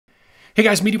Hey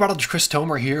guys, Meteorologist Chris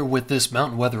Tomer here with this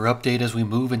mountain weather update as we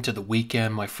move into the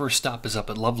weekend. My first stop is up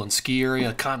at Loveland Ski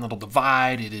Area, Continental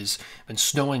Divide. It has been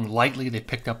snowing lightly. They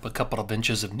picked up a couple of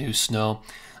inches of new snow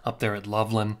up there at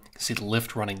Loveland. You can see the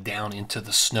lift running down into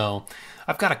the snow.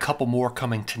 I've got a couple more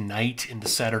coming tonight into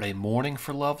Saturday morning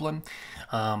for Loveland,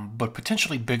 but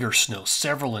potentially bigger snow,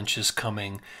 several inches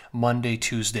coming Monday,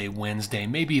 Tuesday, Wednesday,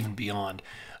 maybe even beyond.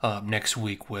 Next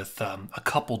week with a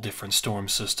couple different storm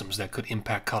systems that could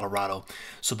impact Colorado.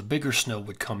 So the bigger snow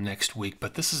would come next week,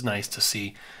 but this is nice to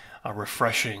see a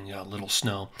refreshing little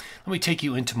snow. Let me take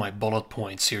you into my bullet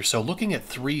points here. So looking at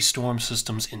 3 storm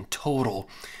systems in total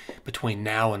between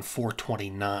now and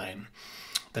 429.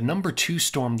 The number 2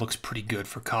 storm looks pretty good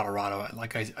for Colorado.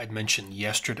 Like I mentioned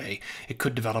yesterday, it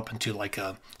could develop into like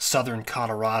a southern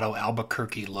Colorado,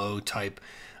 Albuquerque low type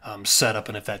setup,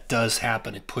 and if that does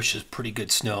happen, it pushes pretty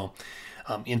good snow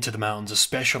into the mountains,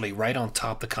 especially right on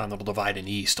top the Continental Divide and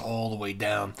east, all the way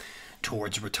down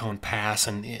towards Raton Pass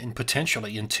and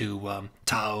potentially into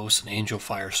Taos and Angel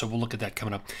Fire. So we'll look at that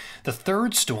coming up. The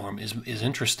 3rd storm is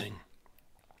interesting.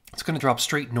 It's going to drop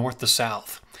straight north to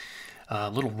south. A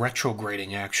little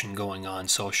retrograding action going on.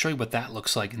 So I'll show you what that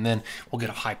looks like, and then we'll get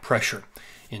a high pressure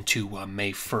into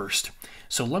May 1st.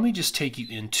 So let me just take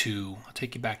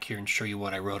you back here and show you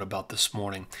what I wrote about this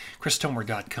morning.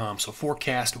 ChrisTomer.com. So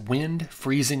forecast, wind,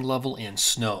 freezing level, and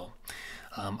snow.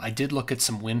 I did look at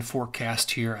some wind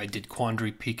forecast here. I did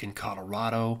Quandary Peak in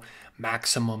Colorado,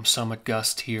 maximum summit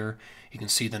gust here. You can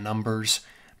see the numbers.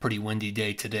 Pretty windy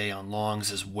day today on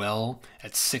Longs as well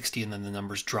at 60, and then the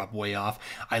numbers drop way off.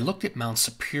 I looked at Mount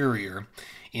Superior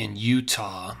in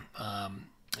Utah,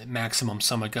 maximum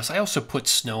summit gust. I also put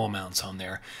snow amounts on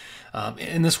there,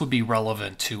 and this would be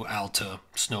relevant to Alta,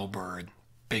 Snowbird,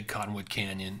 Big Cottonwood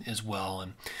Canyon as well.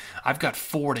 And I've got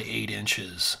 4 to 8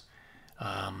 inches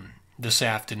this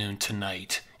afternoon,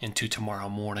 tonight, into tomorrow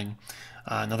morning.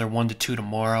 Another 1 to 2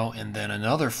 tomorrow, and then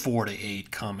another 4 to 8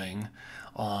 coming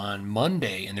on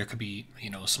Monday, and there could be,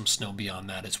 some snow beyond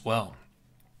that as well.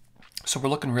 So we're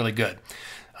looking really good.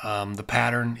 The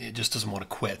pattern, it just doesn't want to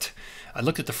quit. I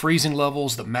looked at the freezing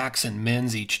levels, the max and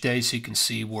mins each day, so you can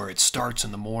see where it starts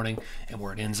in the morning and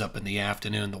where it ends up in the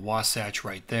afternoon. The Wasatch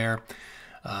right there.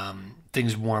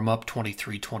 Things warm up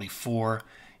 23, 24.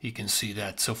 You can see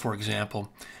that. So for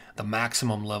example, the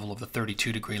maximum level of the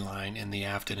 32-degree line in the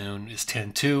afternoon is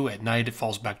 10.2. At night, it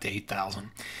falls back to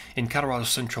 8,000. In Colorado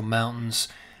Central Mountains,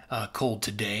 cold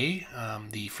today.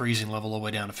 The freezing level all the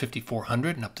way down to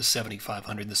 5,400 and up to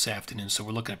 7,500 this afternoon. So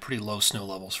we're looking at pretty low snow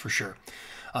levels for sure.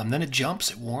 Then it jumps,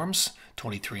 it warms,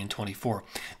 23 and 24.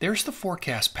 There's the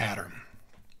forecast pattern.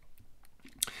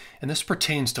 And this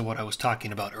pertains to what I was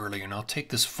talking about earlier, and I'll take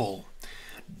this full.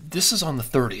 This is on the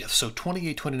 30th, so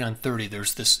 28, 29, 30,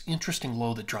 there's this interesting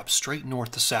low that drops straight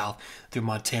north to south through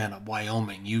Montana,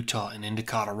 Wyoming, Utah, and into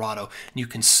Colorado. And you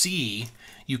can see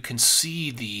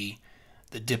the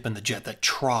dip in the jet, that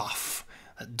trough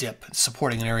dip,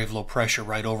 supporting an area of low pressure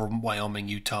right over Wyoming,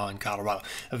 Utah, and Colorado.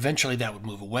 Eventually that would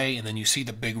move away, and then you see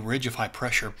the big ridge of high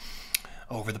pressure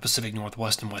over the Pacific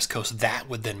Northwest and West Coast. That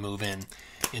would then move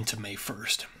into May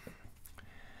 1st.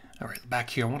 All right, back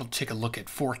here, I want to take a look at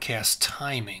forecast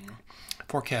timing,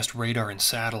 forecast radar and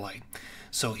satellite.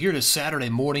 So here it is Saturday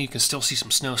morning. You can still see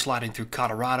some snow sliding through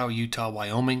Colorado, Utah,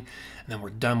 Wyoming, and then we're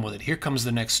done with it. Here comes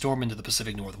the next storm into the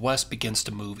Pacific Northwest, begins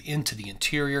to move into the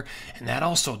interior, and that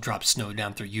also drops snow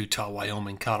down through Utah,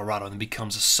 Wyoming, Colorado, and then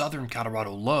becomes a southern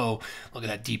Colorado low. Look at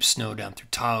that deep snow down through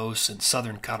Taos and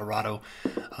southern Colorado.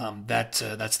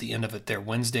 That's the end of it there.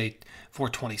 Wednesday,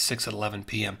 4:26 at 11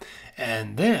 p.m.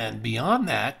 And then beyond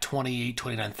that, 28,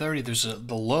 29, 30, there's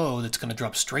the low that's going to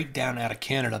drop straight down out of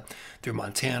Canada through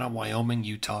Montana, Wyoming,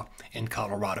 Utah, and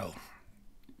Colorado.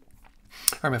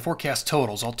 All right, my forecast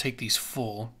totals, I'll take these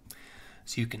full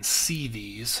so you can see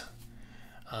these.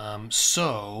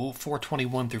 So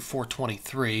 421 through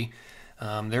 423,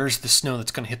 there's the snow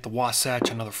that's going to hit the Wasatch,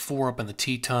 another 4 up in the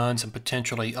Tetons, and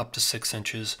potentially up to 6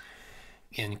 inches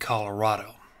in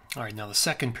Colorado. All right, now the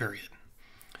second period.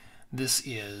 This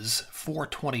is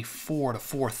 424 to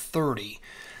 430.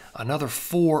 Another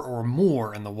 4 or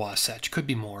more in the Wasatch, could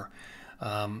be more.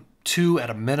 2 at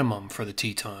a minimum for the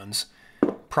Tetons,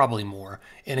 probably more.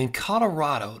 And in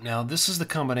Colorado, now this is the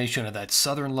combination of that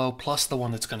southern low plus the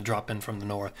one that's going to drop in from the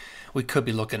north. We could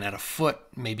be looking at a foot,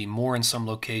 maybe more in some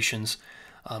locations,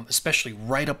 especially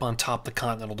right up on top the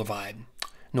Continental Divide,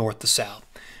 north to south.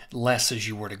 Less as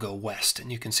you were to go west,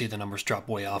 and you can see the numbers drop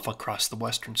way off across the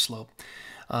western slope.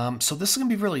 So this is going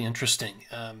to be really interesting.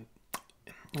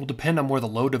 It will depend on where the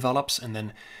low develops and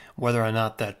then whether or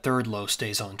not that third low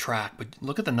stays on track. But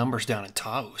look at the numbers down at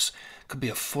Taos. Could be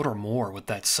a foot or more with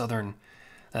that southern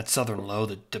that southern low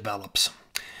that develops.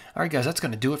 All right, guys, that's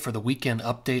going to do it for the weekend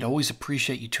update. Always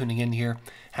appreciate you tuning in here.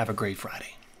 Have a great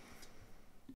Friday.